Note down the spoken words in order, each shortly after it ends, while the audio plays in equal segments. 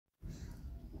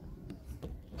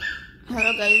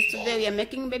Hello guys, today we are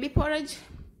making baby porridge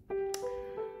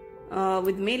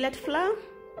with millet flour.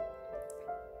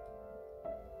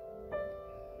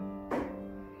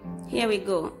 Here we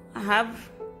go. I have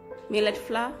millet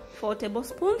flour 4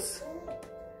 tablespoons.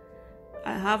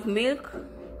 I have milk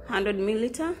 100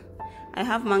 milliliter. I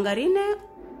have margarine,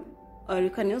 or you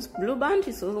can use Blue Band,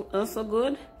 it's also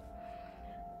good.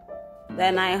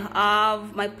 Then I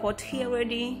have my pot here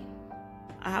ready.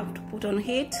 I have to put on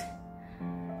heat.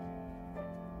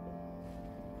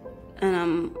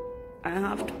 And I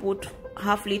have to put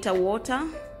half liter water,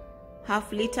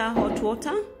 half liter hot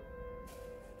water.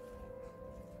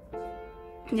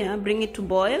 Yeah, bring it to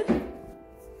boil.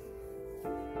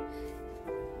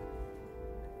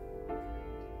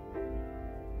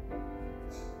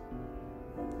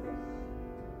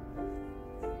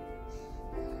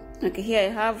 Okay, here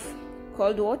I have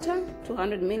cold water,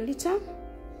 200 milliliter.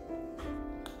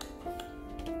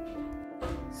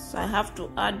 So I have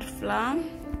to add flour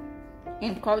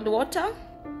in cold water.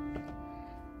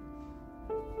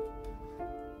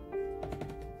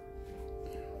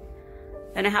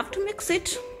 Then I have to mix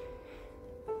it.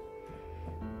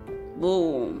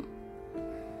 Boom.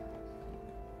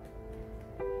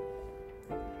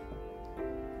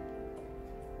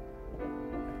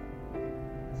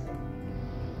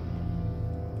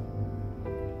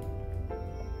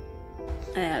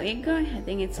 There we go. I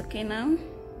think it's okay now.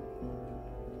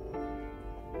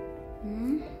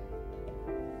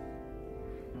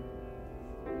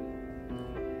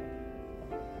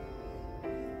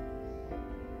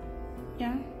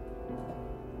 Yeah.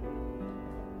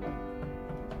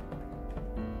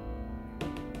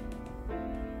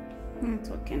 It's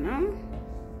okay now.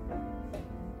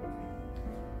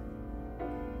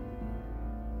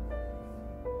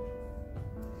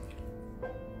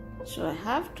 So I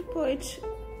have to put it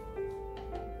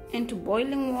into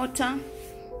boiling water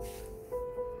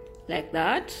like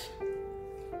that.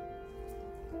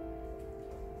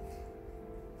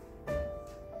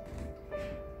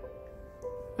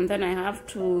 And then I have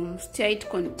to stir it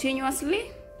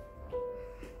continuously.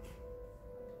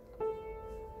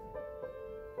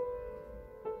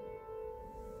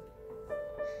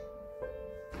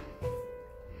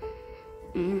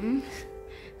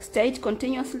 Stir it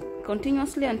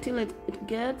continuously until it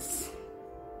gets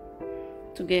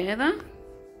together.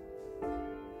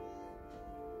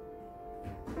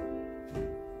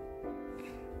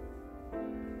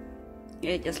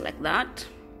 Yeah, just like that.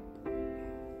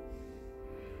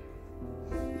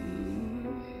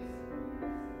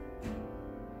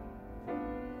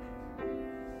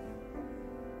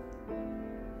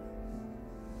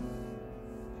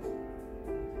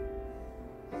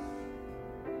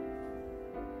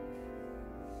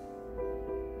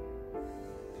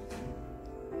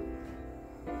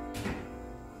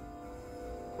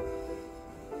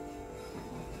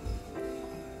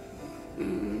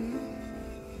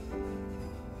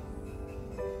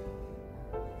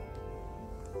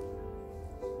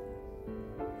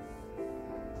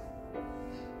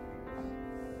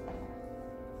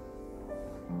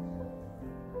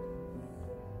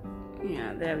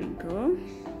 Yeah, there we go.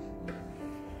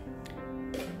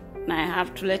 Now I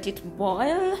have to let it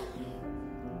boil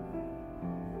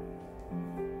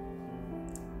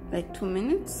like 2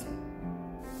 minutes,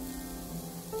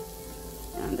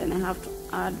 and then I have to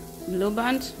add Blue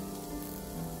Band.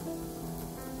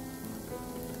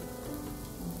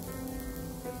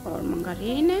 Or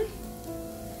margarine.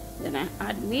 Then I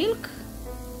add milk.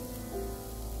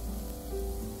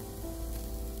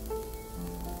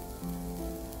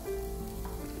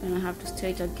 Then I have to stir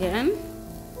it again.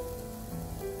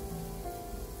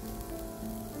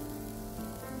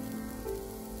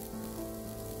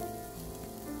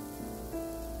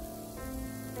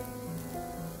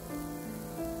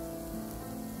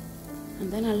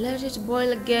 And then I let it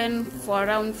boil again for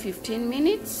around 15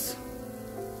 minutes.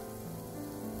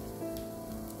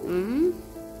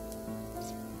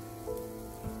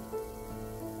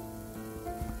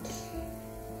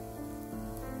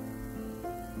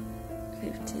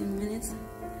 15 minutes.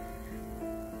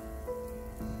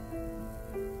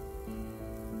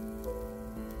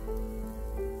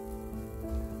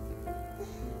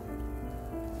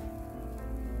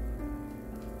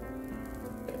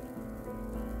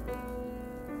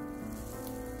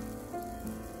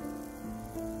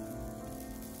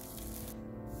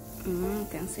 You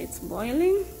can see it's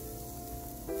boiling.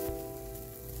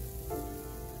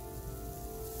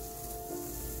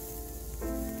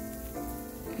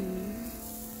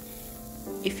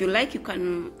 If you like, you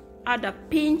can add a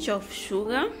pinch of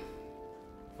sugar.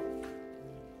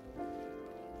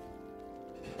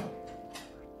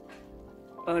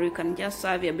 or you can just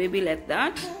serve your baby like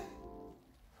that.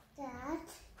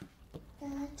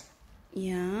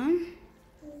 Yeah,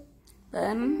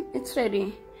 then it's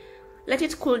ready. Let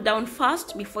it cool down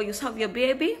first before you serve your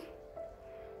baby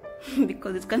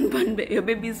because it can burn your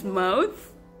baby's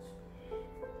mouth.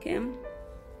 Okay,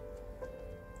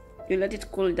 you let it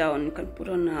cool down. You can put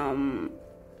on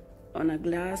a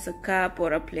glass, a cup,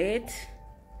 or a plate,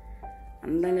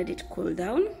 and then let it cool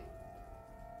down.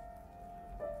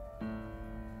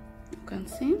 You can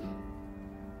see.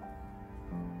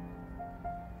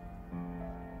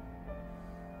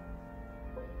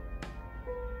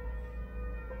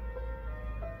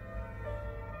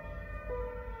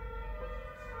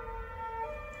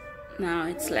 Now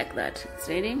it's like that. It's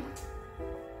ready.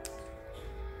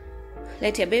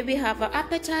 Let your baby have an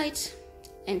appetite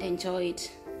and enjoy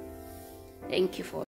it. Thank you for